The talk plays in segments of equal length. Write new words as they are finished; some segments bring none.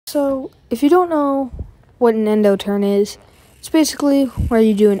So, if you don't know what an endo turn is, it's basically where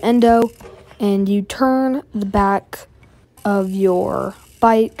you do an endo and you turn the back of your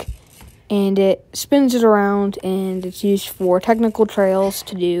bike and it spins it around, and it's used for technical trails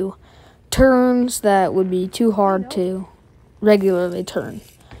to do turns that would be too hard to regularly turn.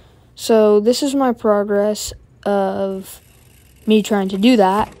 So this is my progress of me trying to do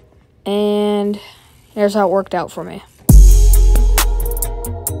that, and here's how it worked out for me.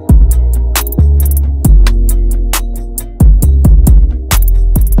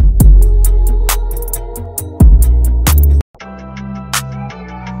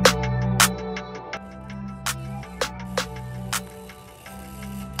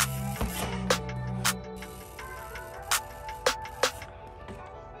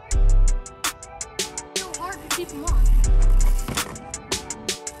 Keep them on.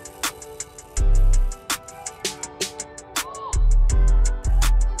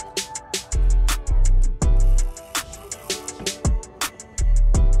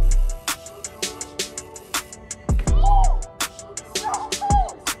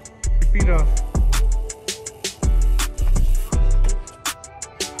 Feet off.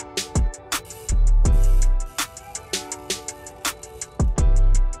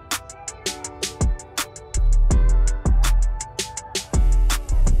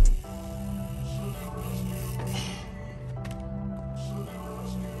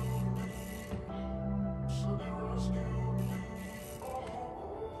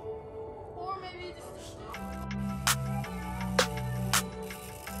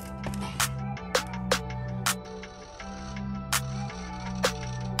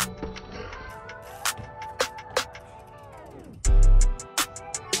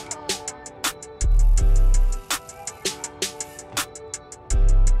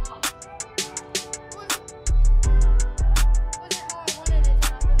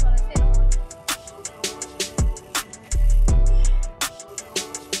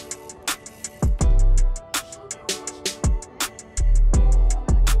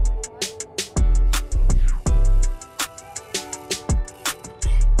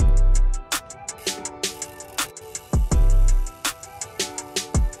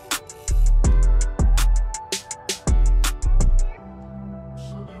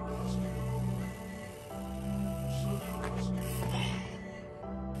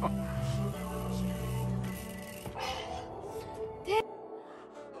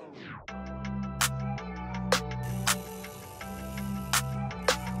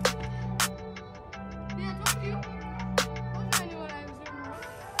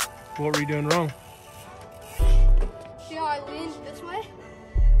 What were you doing wrong? See how I leaned this way?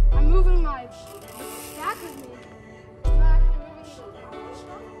 I'm moving my back with me. I'm not actually moving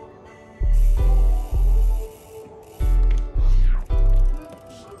the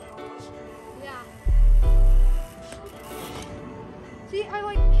yeah. See, I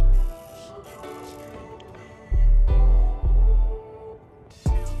like.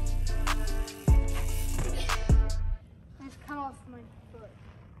 I just cut off my foot.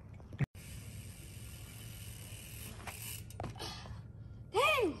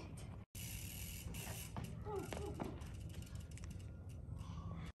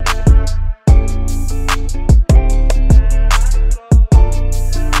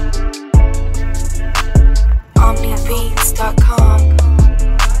 OmniaBeats.com.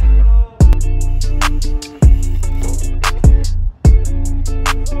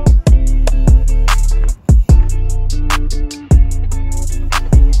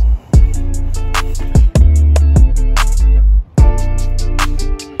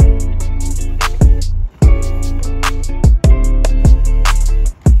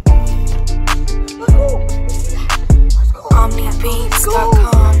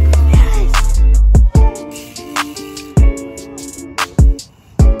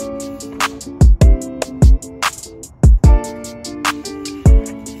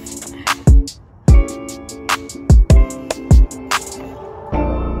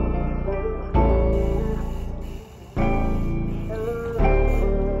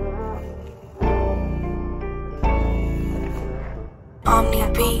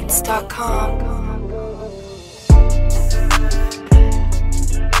 OmniaBeats.com.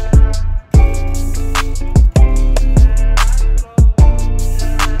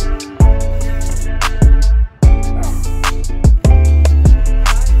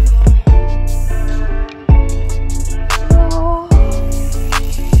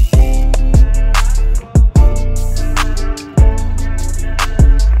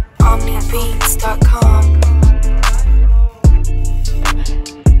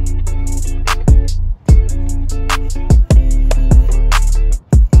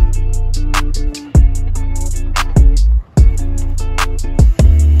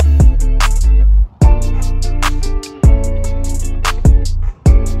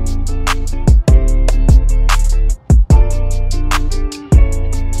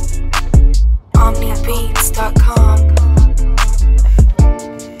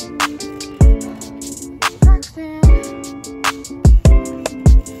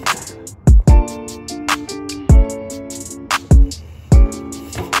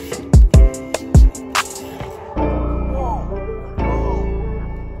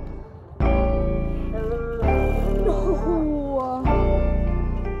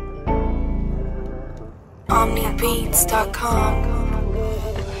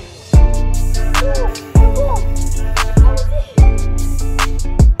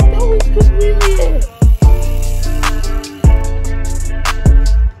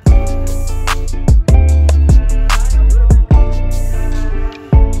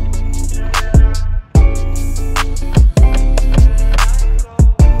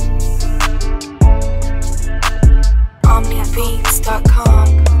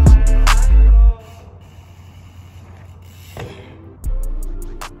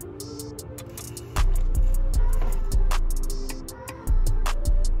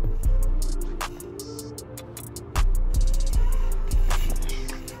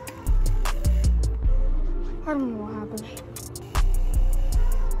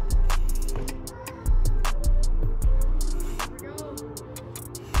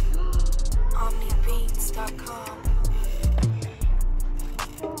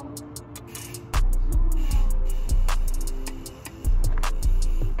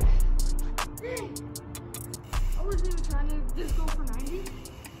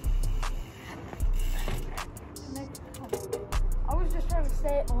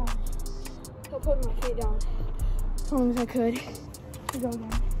 was holding my feet down as long as I could. To go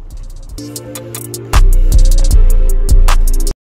again.